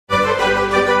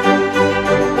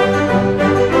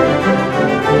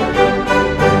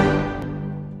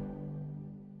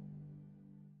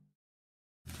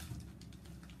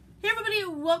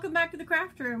Welcome back to the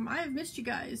craft room. I have missed you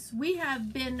guys. We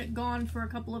have been gone for a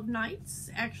couple of nights,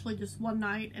 actually just one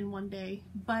night and one day,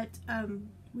 but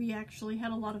we actually had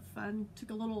a lot of fun.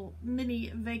 Took a little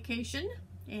mini vacation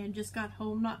and just got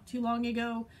home not too long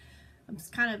ago. I'm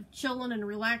just kind of chilling and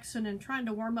relaxing and trying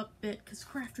to warm up a bit because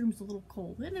craft room's a little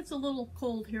cold, and it's a little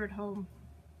cold here at home,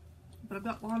 but I've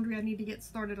got laundry I need to get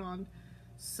started on.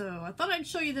 So I thought I'd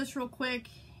show you this real quick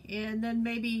and then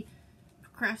maybe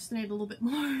procrastinate a little bit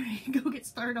more and go get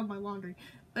started on my laundry.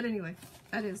 But anyway,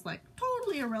 that is like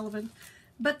totally irrelevant.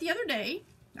 But the other day,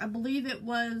 I believe it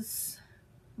was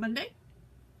Monday?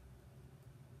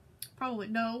 Probably,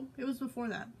 no, it was before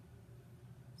that.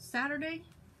 Saturday?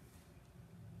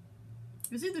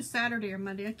 It was either Saturday or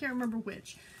Monday, I can't remember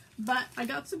which. But I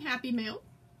got some happy mail.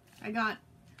 I got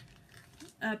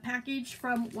a package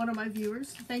from one of my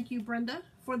viewers. Thank you, Brenda,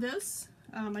 for this.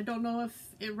 I don't know if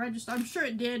it registered. I'm sure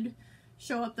it did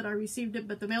show up that I received it,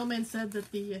 but the mailman said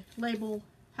that the label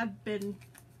had been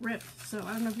ripped, so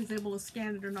I don't know if he's able to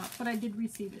scan it or not, but I did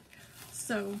receive it.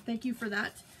 So thank you for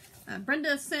that.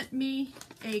 Brenda sent me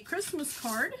a Christmas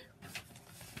card.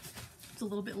 It's a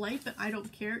little bit late, but I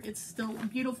don't care. It's still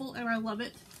beautiful and I love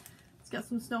it. It's got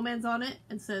some snowmans on it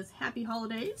and says Happy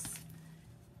Holidays.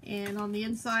 And on the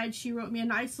inside she wrote me a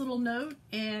nice little note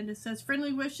and it says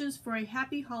friendly wishes for a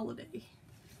happy holiday.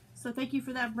 So thank you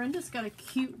for that, Brenda. It's got a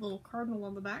cute little cardinal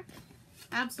on the back.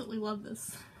 Absolutely love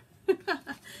this.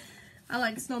 I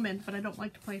like snowmen, but I don't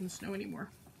like to play in the snow anymore.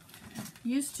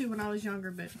 Used to when I was younger,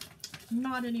 but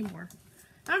not anymore.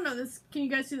 I don't know, this. Can you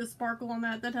guys see the sparkle on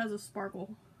that? That has a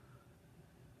sparkle.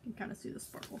 You can kind of see the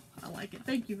sparkle. I like it.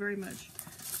 Thank you very much.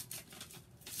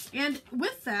 And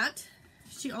with that,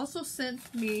 she also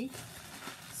sent me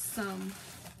some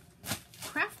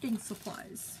crafting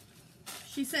supplies.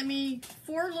 She sent me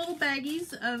 4 little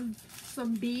baggies of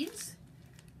some beads.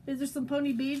 These are some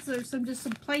pony beads. There's some just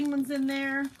some plain ones in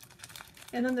there.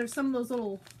 And then there's some of those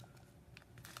little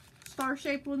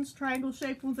star-shaped ones,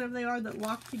 triangle-shaped ones, whatever they are, that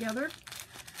lock together.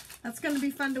 That's going to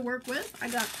be fun to work with. I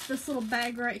got this little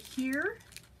bag right here.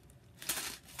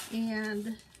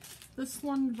 And this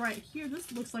one right here.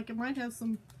 This looks like it might have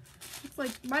some,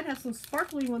 might have some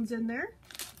sparkly ones in there.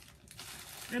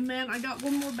 And then I got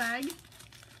one more bag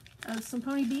some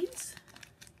pony beads.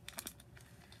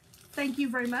 Thank you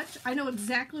very much. I know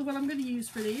exactly what I'm going to use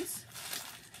for these.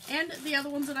 And the other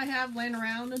ones that I have laying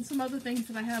around and some other things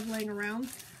that I have laying around.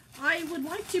 I would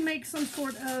like to make some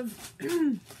sort of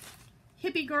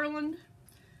hippie garland,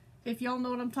 if y'all know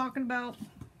what I'm talking about.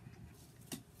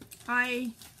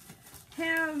 I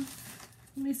have,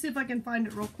 let me see if I can find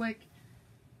it real quick.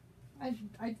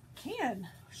 I can.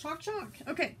 Shock, shock.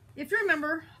 Okay, if you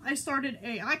remember,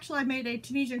 I made a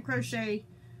Tunisian crochet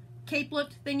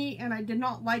capelet thingy, and I did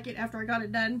not like it after I got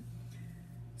it done.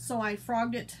 So I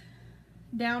frogged it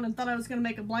down and thought I was going to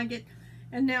make a blanket.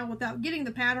 And now, without getting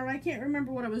the pattern, I can't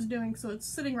remember what I was doing, so it's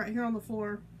sitting right here on the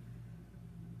floor,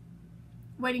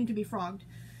 waiting to be frogged.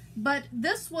 But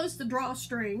this was the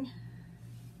drawstring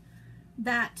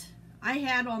that I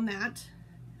had on that.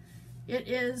 It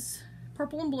is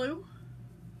purple and blue.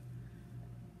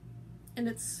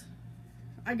 And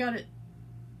I got it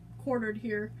quartered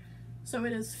here, so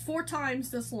it is 4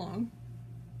 times this long,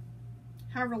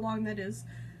 however long that is.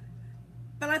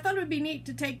 But I thought it would be neat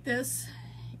to take this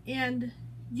and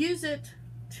use it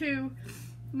to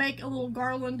make a little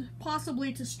garland,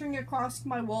 possibly to string across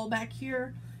my wall back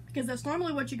here, because that's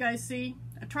normally what you guys see.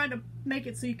 I tried to make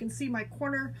it so you can see my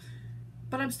corner,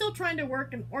 but I'm still trying to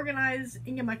work and organize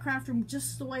and get my craft room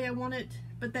just the way I want it,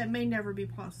 but that may never be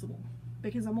possible,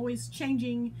 because I'm always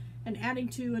changing and adding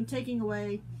to and taking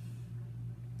away.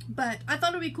 But I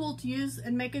thought it would be cool to use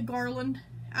and make a garland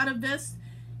out of this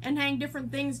and hang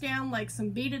different things down, like some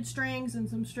beaded strings and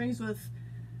some strings with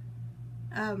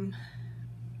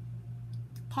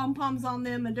pom-poms on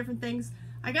them and different things.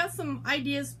 I got some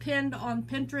ideas pinned on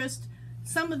Pinterest.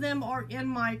 Some of them are in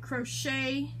my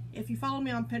crochet. If you follow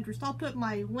me on Pinterest, I'll put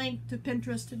my link to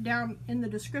Pinterest down in the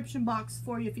description box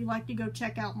for you if you'd like to go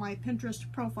check out my Pinterest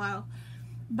profile.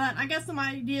 But I got some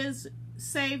ideas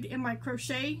saved in my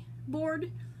crochet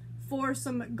board for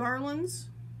some garlands.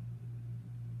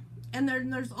 And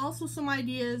there's also some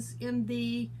ideas in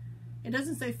the, it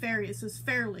doesn't say fairy, it says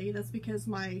fairly. That's because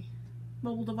my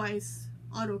mobile device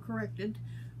auto-corrected.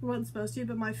 It wasn't supposed to,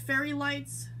 but my fairy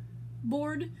lights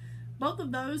board, both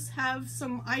of those have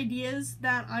some ideas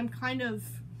that I'm kind of,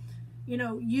 you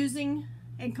know, using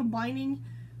and combining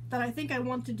that I think I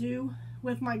want to do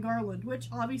with my garland, which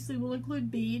obviously will include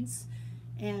beads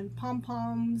and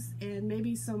pom-poms and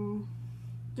maybe some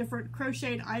different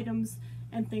crocheted items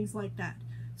and things like that.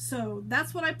 So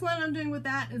that's what I plan on doing with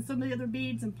that and some of the other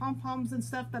beads and pom-poms and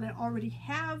stuff that I already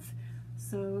have.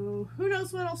 So who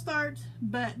knows when I'll start,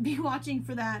 but be watching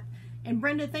for that. And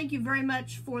Brenda, thank you very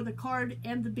much for the card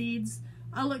and the beads.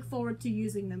 I look forward to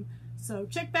using them. So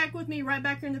check back with me right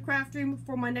back here in the craft room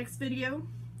for my next video,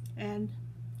 and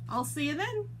I'll see you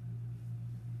then.